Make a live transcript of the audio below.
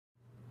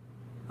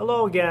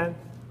Hello again,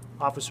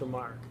 Officer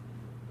Mark.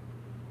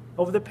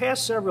 Over the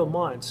past several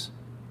months,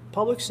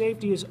 Public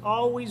Safety is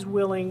always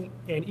willing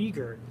and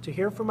eager to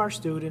hear from our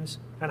students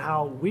on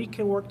how we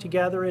can work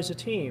together as a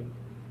team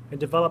and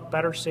develop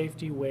better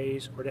safety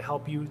ways or to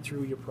help you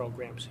through your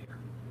programs here.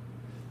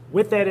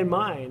 With that in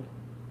mind,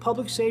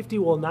 Public Safety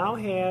will now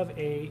have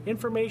an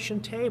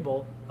information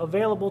table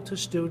available to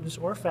students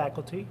or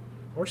faculty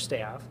or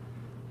staff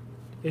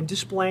in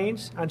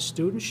displays on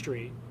Student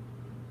Street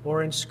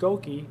or in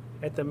Skokie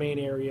at the main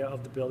area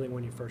of the building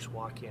when you first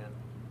walk in.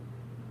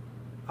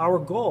 Our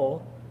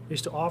goal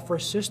is to offer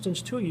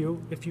assistance to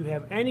you if you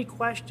have any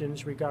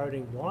questions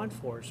regarding law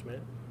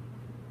enforcement,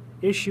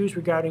 issues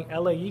regarding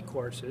LAE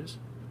courses,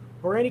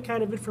 or any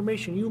kind of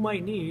information you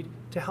might need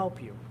to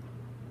help you.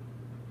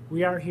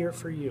 We are here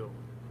for you.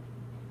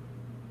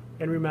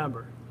 And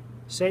remember,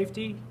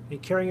 safety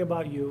and caring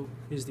about you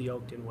is the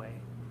Oakton way.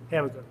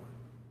 Have a good one.